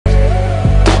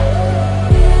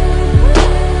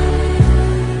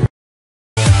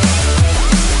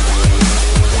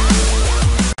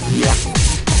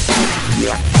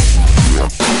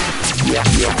Where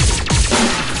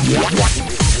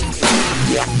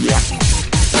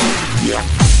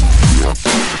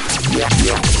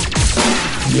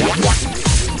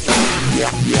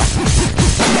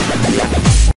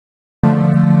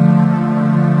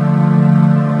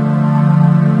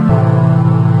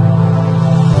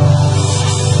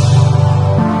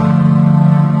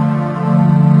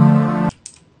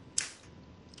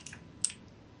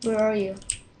are you?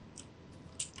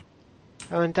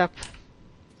 I went up.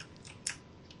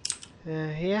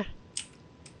 Here.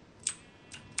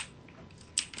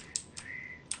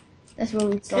 That's where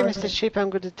we Okay, started. Mr. Sheep,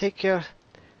 I'm going to take your...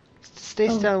 Stay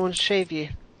still, I won't shave you.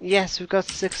 Yes, we've got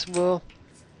 6 wool.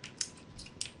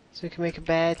 So we can make a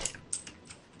bed.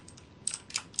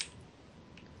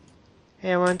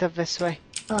 Hey, I went up this way.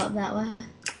 Oh, that way?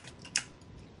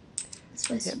 This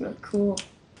place is really cool.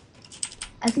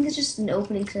 I think it's just an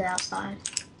opening to the outside.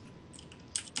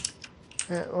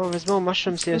 Well, there's more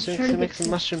mushrooms here, so we can make some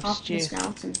mushroom stew. This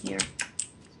mountain here.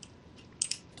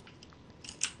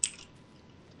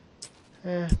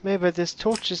 Maybe there's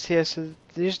torches here, so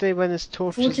usually when there's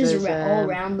torches Torches there's, are all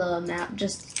around the map,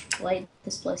 just light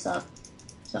this place up.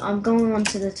 So I'm going on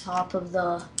to the top of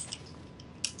the...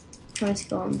 trying to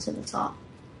go on to the top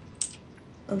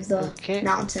of the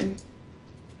mountain.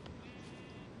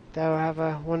 Now I have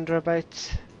a wonder about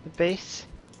the base.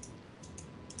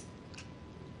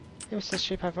 Hey, Mr.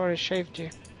 Sheep, I've already shaved you.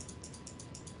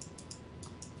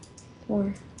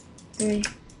 4, 3...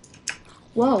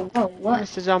 Whoa, what?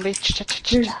 Mr. Zombie.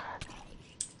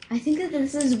 I think that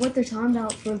this is what they're talking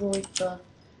about for the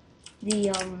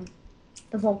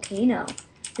volcano.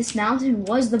 This mountain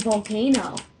was the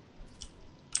volcano.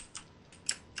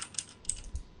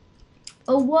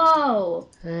 Oh, whoa!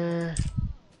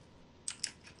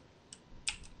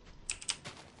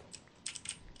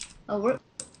 Oh,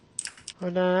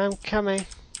 Hold on, I'm coming.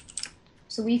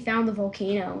 So we found the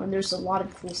volcano, and there's a lot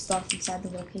of cool stuff inside the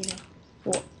volcano.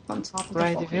 Well, on top of the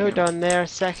volcano. Right, if you hold on there a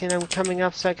second, I'm coming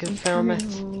up so I can film it.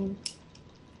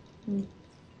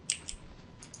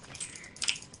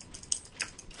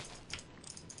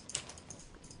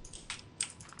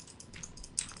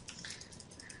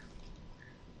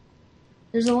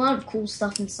 There's a lot of cool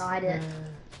stuff inside it.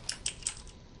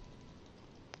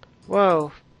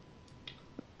 Whoa.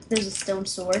 There's a stone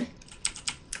sword.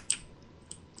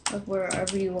 Like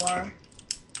wherever you are.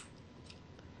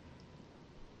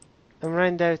 I'm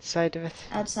round outside of it.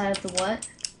 Outside of the what?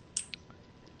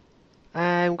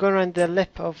 I'm going around the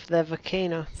lip of the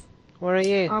volcano. Where are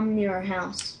you? I'm near our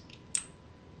house.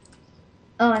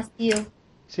 Oh, I see you.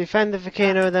 So you found the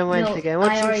volcano and then went again.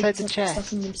 What's inside the chest? Stuff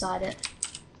from inside it.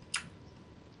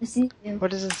 I see you.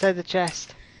 What is inside the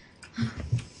chest?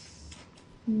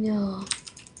 No.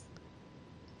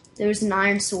 There's an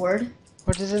iron sword.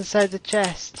 What is inside the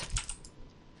chest?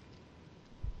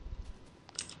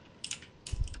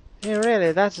 Yeah,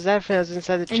 really, that's everything that's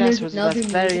inside the chest. That's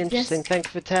very interesting.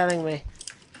 Thanks for telling me.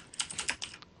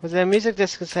 Was there a music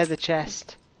disc inside the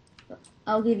chest?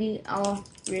 I'll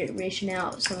ration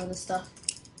out some of the stuff.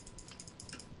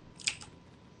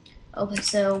 Okay,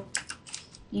 so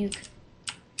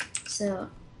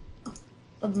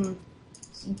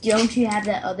don't you have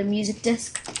that other music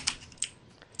disc?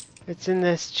 It's in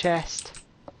this chest.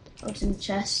 Oh, it's in the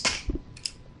chest.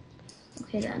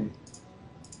 Okay then.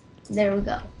 There we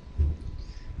go.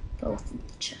 Both in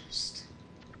the chest.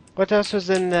 What else was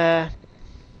in the...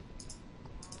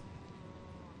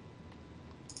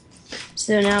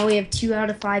 So now we have 2 out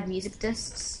of 5 music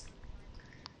discs.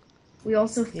 We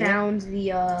also found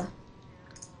the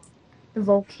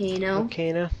volcano.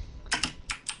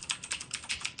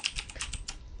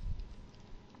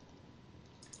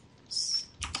 So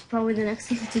probably the next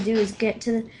thing to do is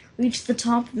reach the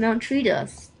top of Mount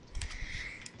Treedust.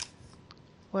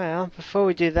 Well, before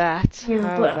we do that,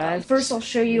 first I'll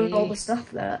show you all the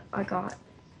stuff that I got.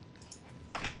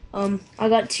 I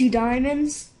got 2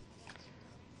 diamonds.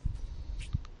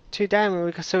 2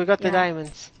 diamonds, so we got the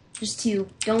diamonds. Just 2.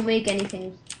 Don't make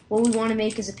anything. What we want to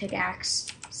make is a pickaxe.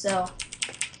 So,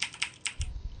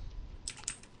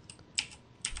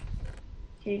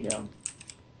 here you go.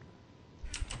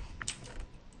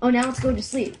 Oh, now let's go to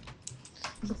sleep.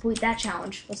 Complete that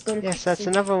challenge. Let's go to sleep. Yes, that's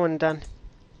another one done.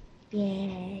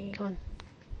 Yay. Come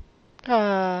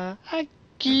on.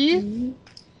 Aki.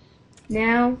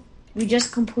 Now, we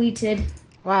just completed...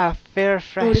 Wow, fair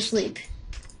fresh. Go to sleep.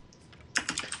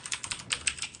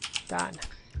 Done.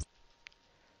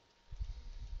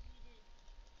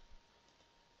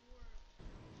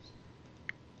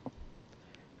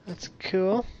 That's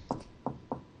cool.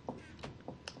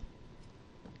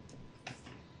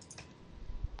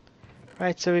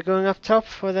 Right, so we're going up top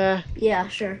for the... Yeah,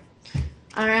 sure.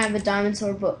 I don't have a diamond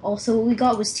sword, but also what we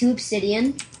got was 2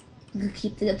 obsidian. You could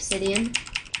keep the obsidian.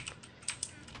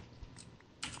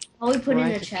 Probably put in a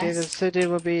Right, okay, the chest.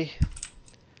 obsidian will be...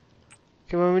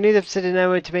 Okay, well, we need obsidian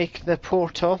now to make the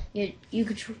portal. You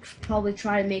could probably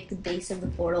try to make the base of the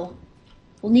portal.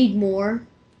 We'll need more.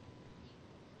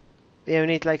 Yeah, we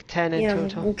need like 10 in Yeah,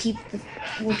 total.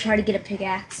 we'll try to get a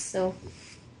pickaxe.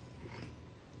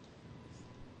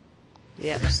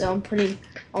 Yeah. So I'm putting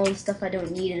all the stuff I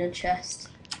don't need in a chest.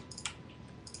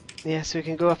 Yeah, so we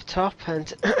can go up top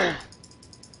and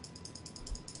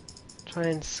try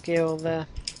and scale the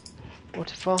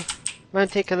waterfall.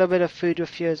 Might take a little bit of food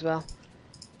with you as well.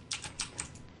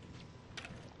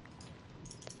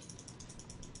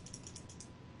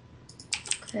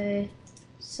 Okay,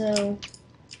 so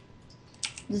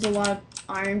there's a lot of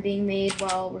iron being made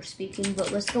while we're speaking,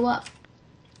 but let's go up.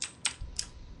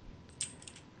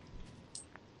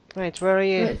 Right, where are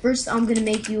you? Wait, first I'm gonna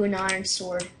make you an iron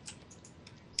sword.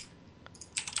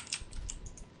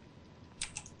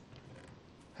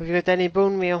 Have you got any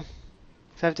bone meal?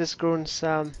 'Cause I've just grown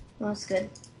some. Well, that's good.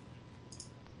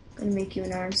 Gonna make you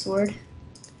an iron sword.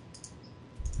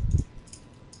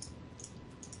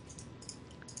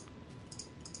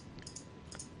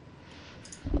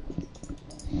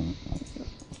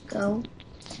 Go.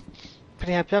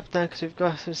 Pretty happy up now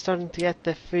because we're starting to get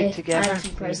the food Hey, I together. have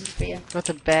some presents for you. Got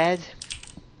the bed.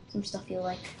 Some stuff you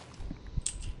like.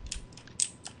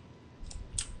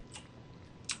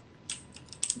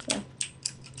 Okay.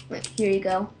 Wait, here you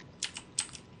go.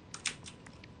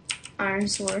 Iron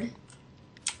sword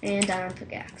and iron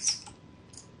pickaxe.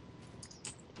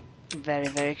 Very,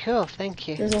 very cool. Thank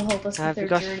you. This will help us Have with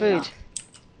you our got journey food? up.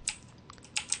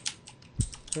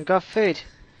 We've got food.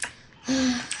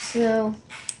 So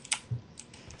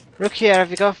Rookier, have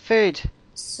you got food?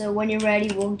 when you're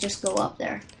ready, we'll just go up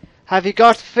there. Have you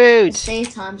got food?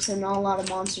 Save time, so not a lot of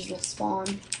monsters will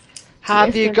spawn. Have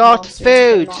If you there's got monsters,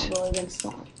 they're food? not really gonna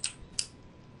spawn.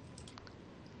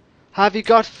 Have you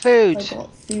got food? I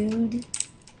got food.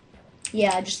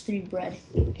 Yeah, just 3 bread.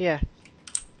 Here.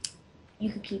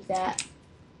 You could keep that.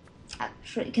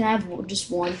 Actually, can I have just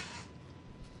 1?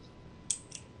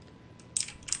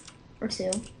 Or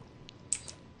 2?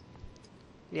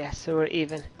 Yes, so we're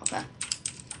even. Okay.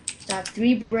 So I have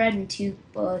 3 bread and 2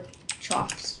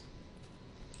 chops.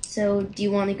 So, do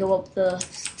you want to go up to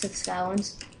the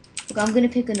Skylands? Look, I'm gonna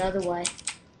pick another way.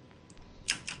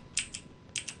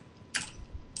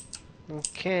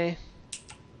 Okay.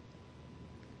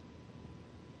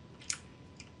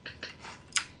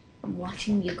 I'm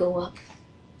watching you go up.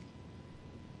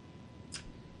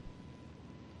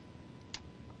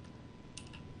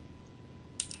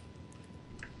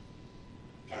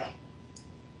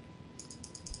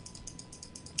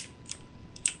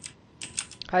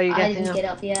 How are you I getting didn't up? get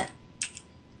up yet.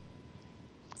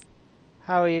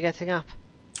 How are you getting up?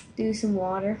 Do some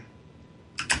water.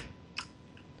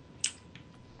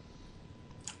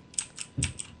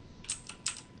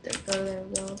 There we go, there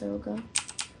we go, there we go.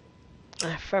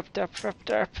 Ferp derp, ferp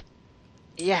derp.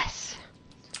 Yes.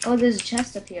 Oh, there's a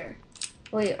chest up here.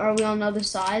 Wait, are we on the other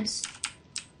sides?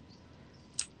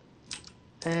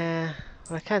 Well,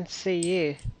 I can't see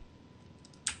you.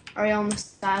 Are you on the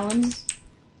Skylands?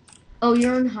 Oh,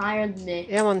 you're on higher than me.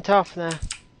 Yeah, I'm on top now.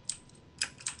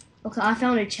 Okay, I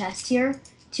found a chest here.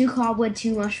 2 cobweb,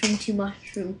 2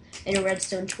 mushroom, and a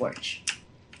redstone torch.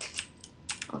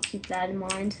 I'll keep that in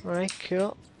mind. Alright,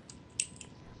 cool.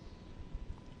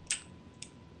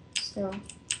 So.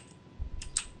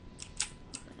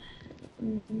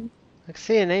 I can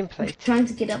see a I'm nameplate. trying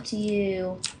to get up to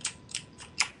you.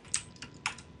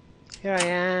 Here I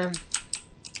am.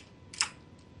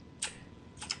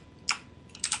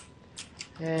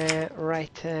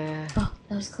 Right. Oh,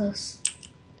 that was close.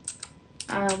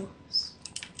 I almost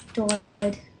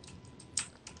died.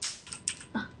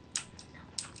 Oh,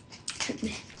 no.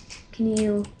 Can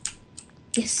you?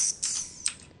 Yes.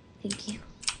 Thank you.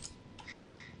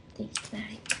 Thank you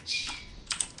very much.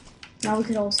 Now we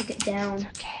could also get down.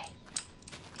 Okay.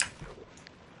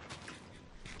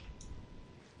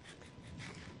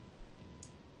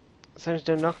 Someone's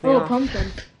don't knock me Oh, a off.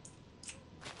 pumpkin.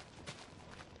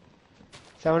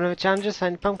 Is that one of the challenges?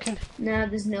 Find a pumpkin? No,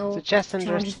 there's no There's a chest under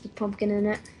challenge it. with the pumpkin in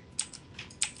it.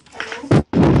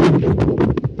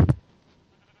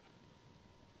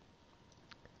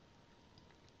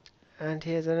 And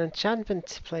here's an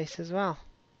enchantment place as well.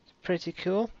 It's pretty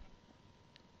cool.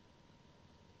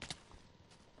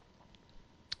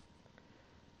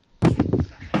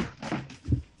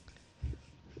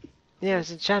 Yeah,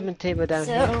 there's an enchantment table down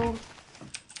here.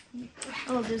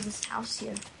 Oh, there's this house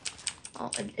here. Oh,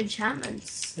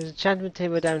 enchantments. There's an enchantment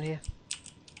table down here.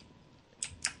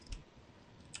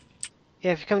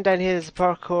 Yeah, if you come down here, there's a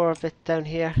parkour bit down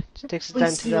here. It takes us Please down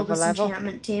to the steal other this level.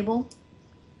 enchantment table.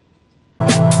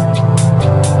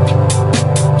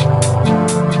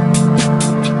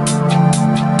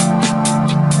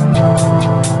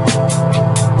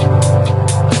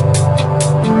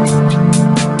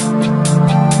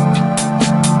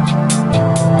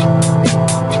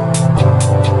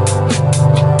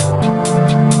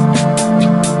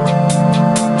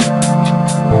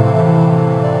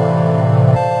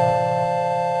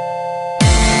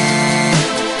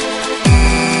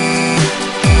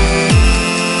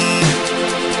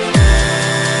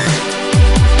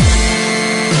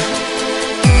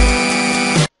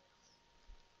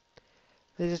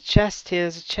 There's a chest here,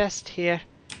 there's a chest here.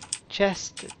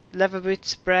 Chest, leather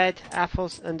boots, bread,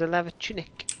 apples, and a leather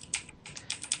tunic.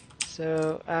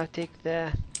 So I'll take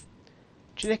the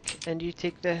tunic and you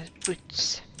take the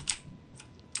boots.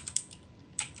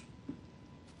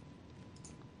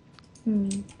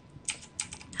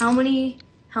 How many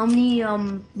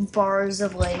bars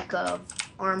of like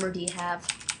armor do you have?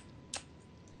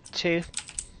 2.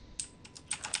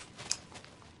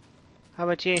 How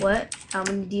about you? What? How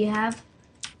many do you have?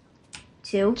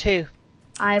 2? 2.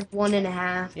 I have 1.5,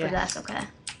 Yes. but that's okay.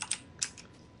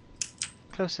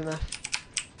 Close enough.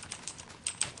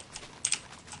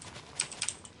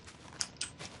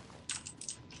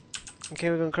 Okay,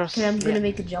 we're going to cross. Okay, I'm gonna yeah.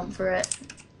 make a jump for it.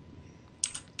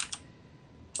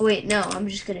 Oh, wait, no, I'm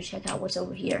just gonna check out what's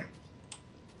over here.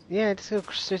 Yeah, just go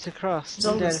straight across. There's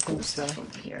all Don't do this cool anything silly. stuff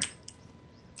over here.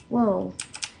 Whoa.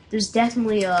 There's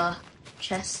definitely a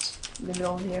chest in the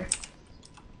middle of here.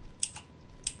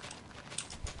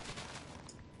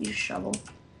 Use a shovel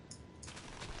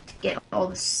to get all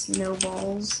the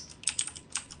snowballs.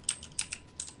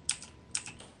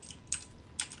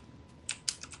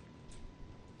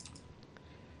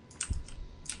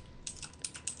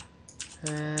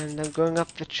 And I'm going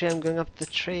up the tree, I'm going up the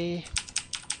tree.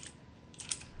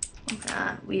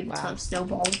 We have a ton of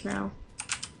snowballs now.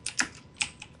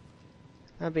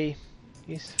 That'd be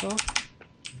useful.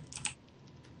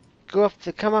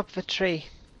 Come up the tree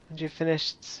when you've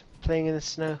finished playing in the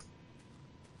snow.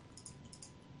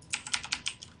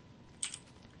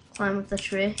 Climb up the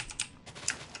tree.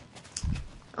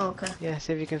 Oh, okay. Yeah,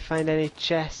 see if you can find any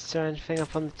chests or anything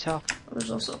up on the top. Oh,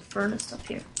 there's also a furnace up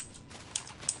here.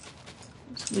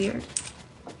 It's weird.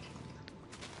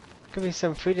 Could be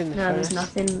some food in the No, furnace. there's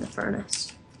nothing in the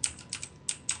furnace.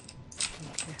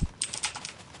 Okay.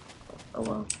 Oh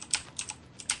well.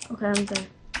 Okay, I'm gonna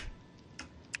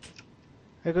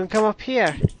We're going to come up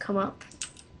here. come up.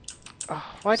 Oh,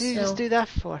 why did you just do that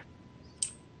for?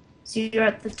 So you're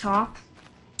at the top.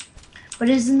 But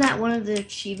isn't that one of the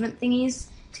achievement thingies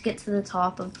to get to the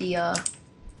top of the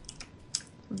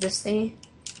this thingy?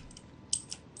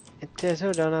 It is.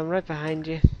 Hold on, I'm right behind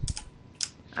you.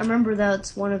 I remember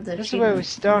that's one of the This is where we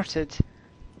started.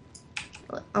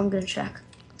 I'm gonna check.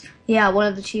 Yeah, one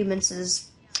of the achievements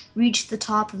is reach the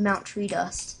top of Mount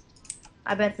Treedust.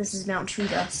 I bet this is Mount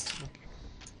Treedust.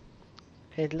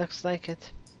 It looks like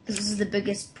it. This is the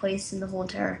biggest place in the whole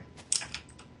entire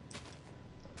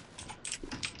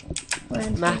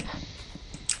land. Map.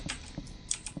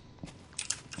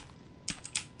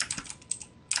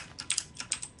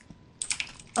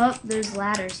 Oh, there's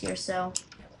ladders here, so.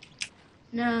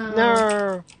 No.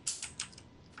 No.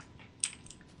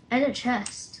 And a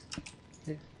chest.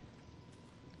 Yeah.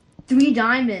 3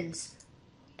 diamonds.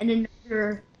 And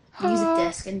another music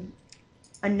disc and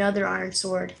another iron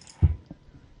sword.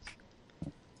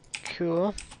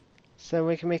 Cool. So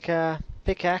we can make a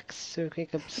pickaxe, so we can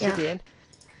make obsidian.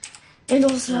 And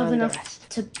also have And the enough rest.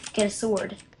 to get a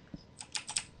sword.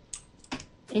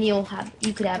 And you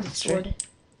could have That's a sword.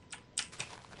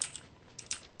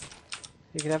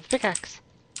 You can have a pickaxe.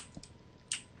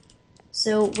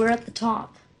 So we're at the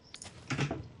top.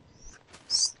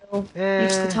 So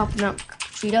reach the top of Mount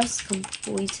Treedust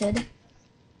completed.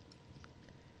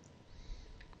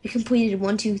 We completed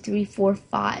 1, 2, 3, 4,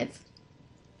 5.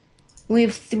 We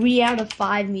have 3 out of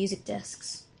 5 music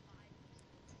discs.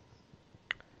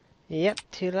 Yep,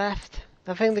 2 left.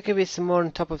 I think there could be some more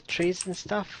on top of trees and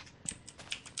stuff.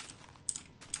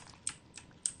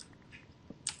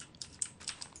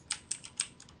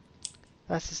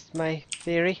 That's just my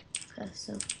theory. Okay,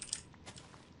 so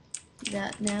do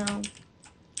that now.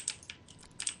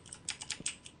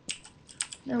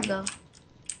 No go.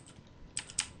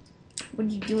 What are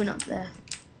you doing up there?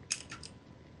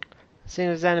 See if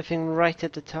there's anything right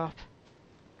at the top.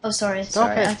 Oh, sorry, Stop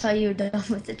sorry. it. I thought you were done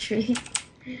with the tree.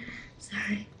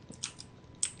 Sorry.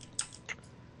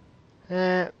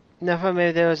 No, I thought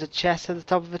maybe there was a chest at the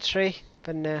top of a tree,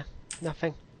 but no,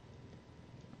 nothing.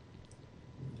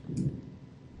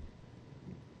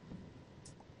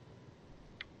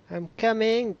 I'm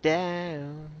coming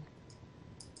down.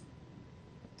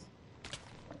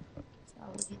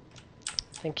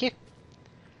 Thank you.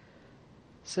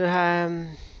 So,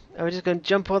 are we just going to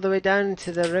jump all the way down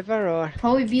into the river, or?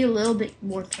 Probably be a little bit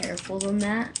more careful than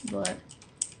that, but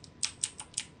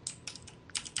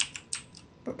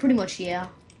pretty much, yeah.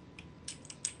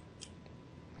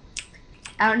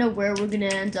 I don't know where we're gonna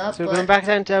end up, So we're but going back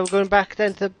down to, we're going back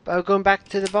down to, going back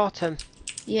to the bottom.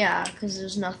 yeah, because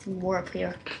there's nothing more up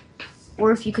here.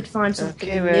 Or if you could find something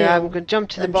Okay, new, well, I'm going to jump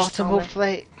to the then just bottom, tell me.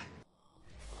 hopefully.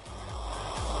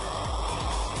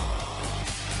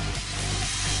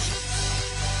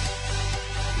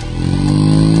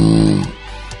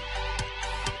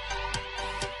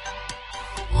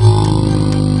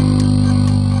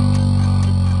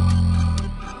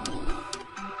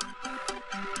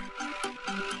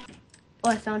 Oh,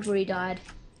 I found where he died.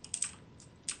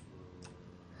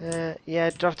 Yeah, I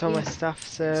dropped all my Yeah. stuff,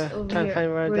 so It's over trying to here.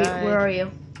 find where I Where died. are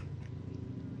you?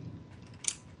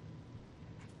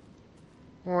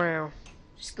 Wow.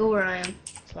 Just go where I am.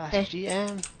 Slash Hey.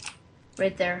 GM.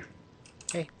 Right there.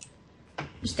 Hey.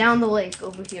 Just down the lake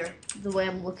over here. The way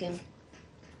I'm looking.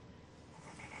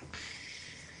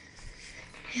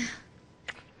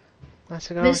 Let's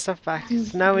get all my stuff back.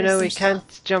 So now we know we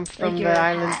can't jump from the your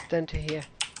island hat. down to here.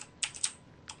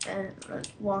 And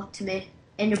walk to me.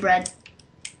 And your bread.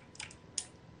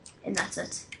 And that's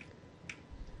it.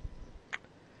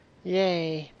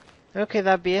 Yay. Okay,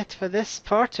 that'll be it for this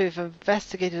part. We've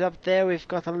investigated up there. We've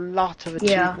got a lot of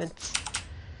Yeah. achievements.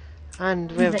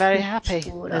 And we're very happy.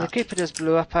 Blew it And the up. creeper just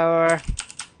blew up our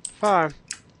farm.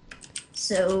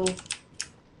 So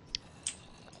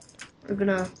we're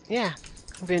gonna Yeah.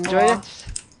 Hope you enjoyed it.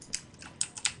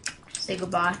 say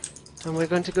goodbye. And we're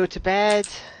going to go to bed.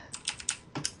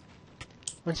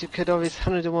 Once you killed all these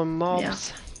 101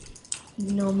 mobs.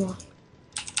 No more.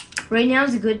 Right now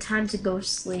is a good time to go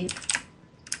sleep.